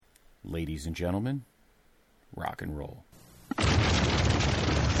Ladies and gentlemen, rock and roll.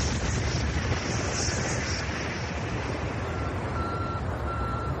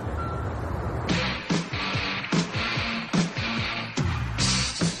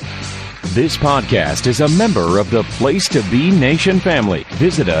 This podcast is a member of the Place to Be Nation family.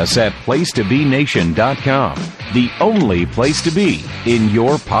 Visit us at placetobenation.com, the only place to be in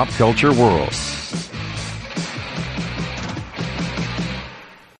your pop culture world.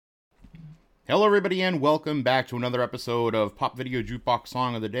 Hello everybody and welcome back to another episode of Pop Video Jukebox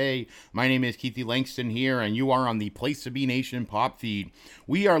Song of the Day. My name is Keithy Langston here and you are on the Place to Be Nation pop feed.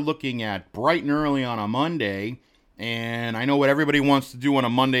 We are looking at bright and early on a Monday, and I know what everybody wants to do on a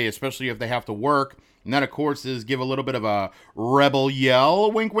Monday, especially if they have to work, and that of course is give a little bit of a rebel yell,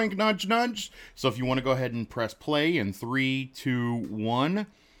 wink wink nudge nudge. So if you want to go ahead and press play in 3, 2, 1,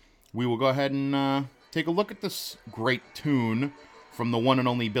 we will go ahead and take a look at this great tune from the one and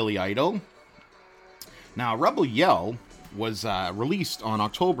only Billy Idol. Now, Rebel Yell was released in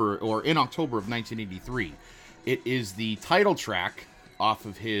October of 1983. It is the title track off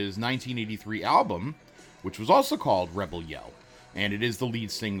of his 1983 album, which was also called Rebel Yell, and it is the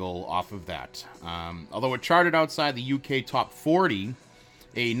lead single off of that. Although it charted outside the UK Top 40,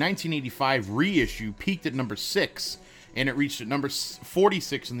 a 1985 reissue peaked at number 6, and it reached at number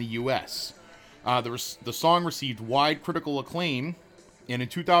 46 in the US. The song received wide critical acclaim, and in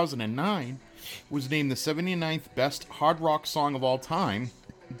 2009, was named the 79th best hard rock song of all time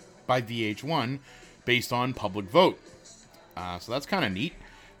by VH1 based on public vote. So that's kind of neat.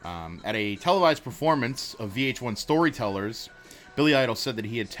 At a televised performance of VH1 Storytellers, Billy Idol said that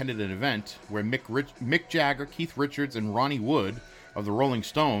he attended an event where Mick Jagger, Keith Richards, and Ronnie Wood of the Rolling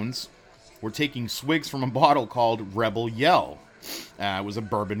Stones were taking swigs from a bottle called Rebel Yell. It was a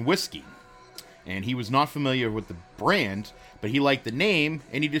bourbon whiskey. And he was not familiar with the brand, but he liked the name,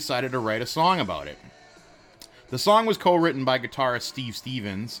 and he decided to write a song about it. The song was co-written by guitarist Steve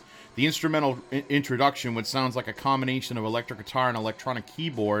Stevens. The instrumental introduction, which sounds like a combination of electric guitar and electronic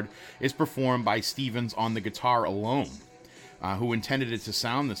keyboard, is performed by Stevens on the guitar alone, who intended it to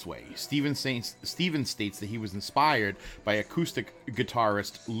sound this way. Stevens states that he was inspired by acoustic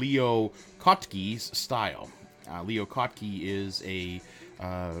guitarist Leo Kottke's style. Leo Kottke is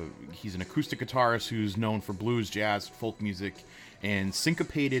he's an acoustic guitarist who's known for blues, jazz, folk music, and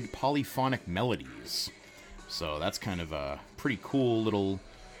syncopated polyphonic melodies. So that's kind of a pretty cool little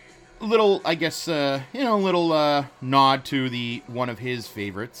I guess, nod to one of his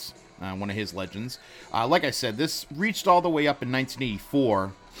favorites, one of his legends. Like I said, this reached all the way up in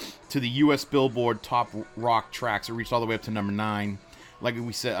 1984 to the U.S. Billboard Top Rock Tracks. It reached all the way up to number 9. Like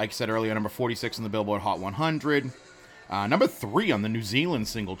I said earlier, number 46 on the Billboard Hot 100. Number 3 on the New Zealand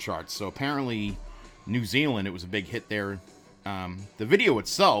single charts. So apparently, New Zealand, it was a big hit there. The video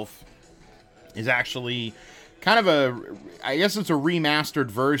itself is actually kind of I guess it's a remastered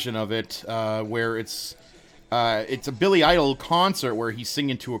version of it, where it's a Billy Idol concert where he's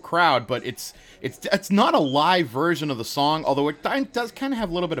singing to a crowd, but it's not a live version of the song, although it does kind of have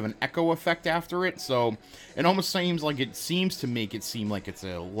a little bit of an echo effect after it, so it almost seems to make it seem like it's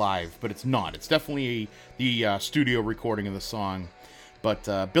a live, but it's not. It's definitely the studio recording of the song.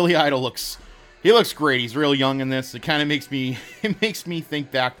 But Billy Idol looks great. He's real young in this. It kind of makes me think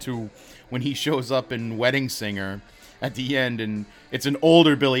back to when he shows up in Wedding Singer at the end, and it's an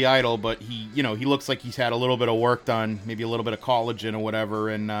older Billy Idol, but he looks like he's had a little bit of work done, maybe a little bit of collagen or whatever,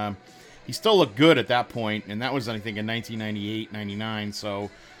 and he still looked good at that point, and that was, I think, in 1998, 99,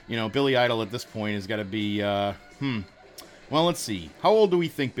 so, Billy Idol at this point has got to be, well, let's see, how old do we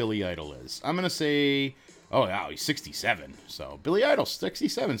think Billy Idol is? I'm going to say, he's 67, so Billy Idol,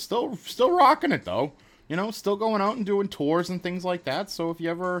 67, still rocking it, though, still going out and doing tours and things like that, so if you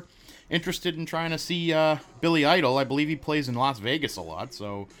ever interested in trying to see Billy Idol, I believe he plays in Las Vegas a lot,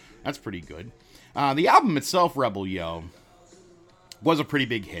 so that's pretty good. The album itself, Rebel Yell, was a pretty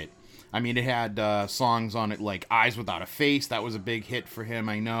big hit. I mean, it had songs on it like Eyes Without a Face. That was a big hit for him,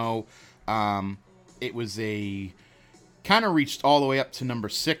 I know. It was kind of reached all the way up to number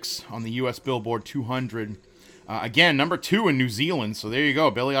 6 on the US Billboard 200. Again, number 2 in New Zealand, so there you go.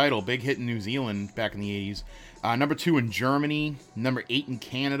 Billy Idol, big hit in New Zealand back in the 80s. Number 2 in Germany, number 8 in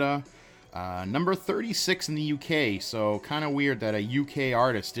Canada, number 36 in the UK, so kind of weird that a UK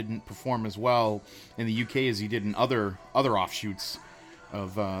artist didn't perform as well in the UK as he did in other offshoots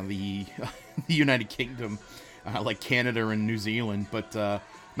of the United Kingdom, like Canada and New Zealand. But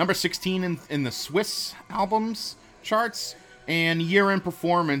number 16 in the Swiss albums charts, and year-end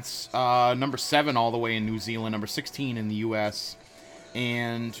performance, number 7 all the way in New Zealand, number 16 in the US,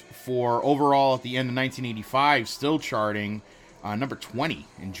 and for overall at the end of 1985, still charting, number 20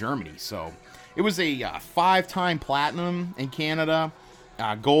 in Germany. So it was a 5-time platinum in Canada,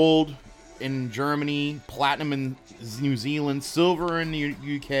 gold in Germany, platinum in New Zealand, silver in the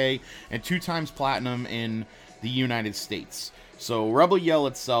UK, and 2 times platinum in the United States. So Rebel Yell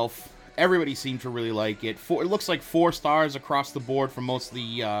itself, everybody seemed to really like it. It looks like 4 stars across the board from most of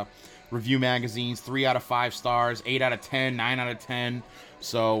the review magazines, 3 out of 5 stars, 8 out of 10, 9 out of 10.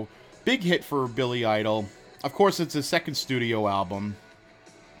 So big hit for Billy Idol. Of course, it's his second studio album.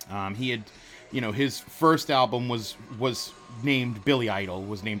 He had, his first album was named Billy Idol,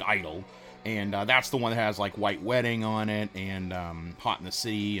 was named Idol. And that's the one that has, like, White Wedding on it and Hot in the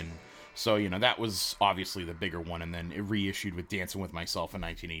City. And so, that was obviously the bigger one. And then it reissued with Dancing With Myself in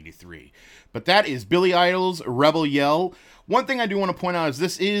 1983. But that is Billy Idol's Rebel Yell. One thing I do want to point out is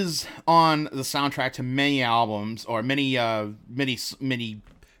this is on the soundtrack to many albums, or many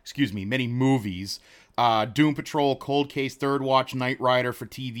movies. Doom Patrol, Cold Case, Third Watch, Knight Rider for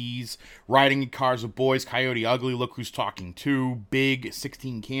TVs, Riding in Cars with Boys, Coyote Ugly, Look Who's Talking 2, Big,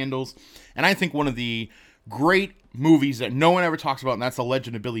 16 Candles, and I think one of the great movies that no one ever talks about, and that's The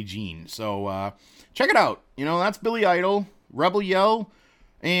Legend of Billie Jean. So check it out. That's Billy Idol, Rebel Yell,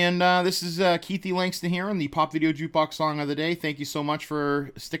 and this is Keithy Langston here on the Pop Video Jukebox Song of the Day. Thank you so much for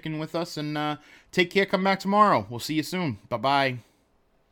sticking with us, and take care. Come back tomorrow. We'll see you soon. Bye-bye.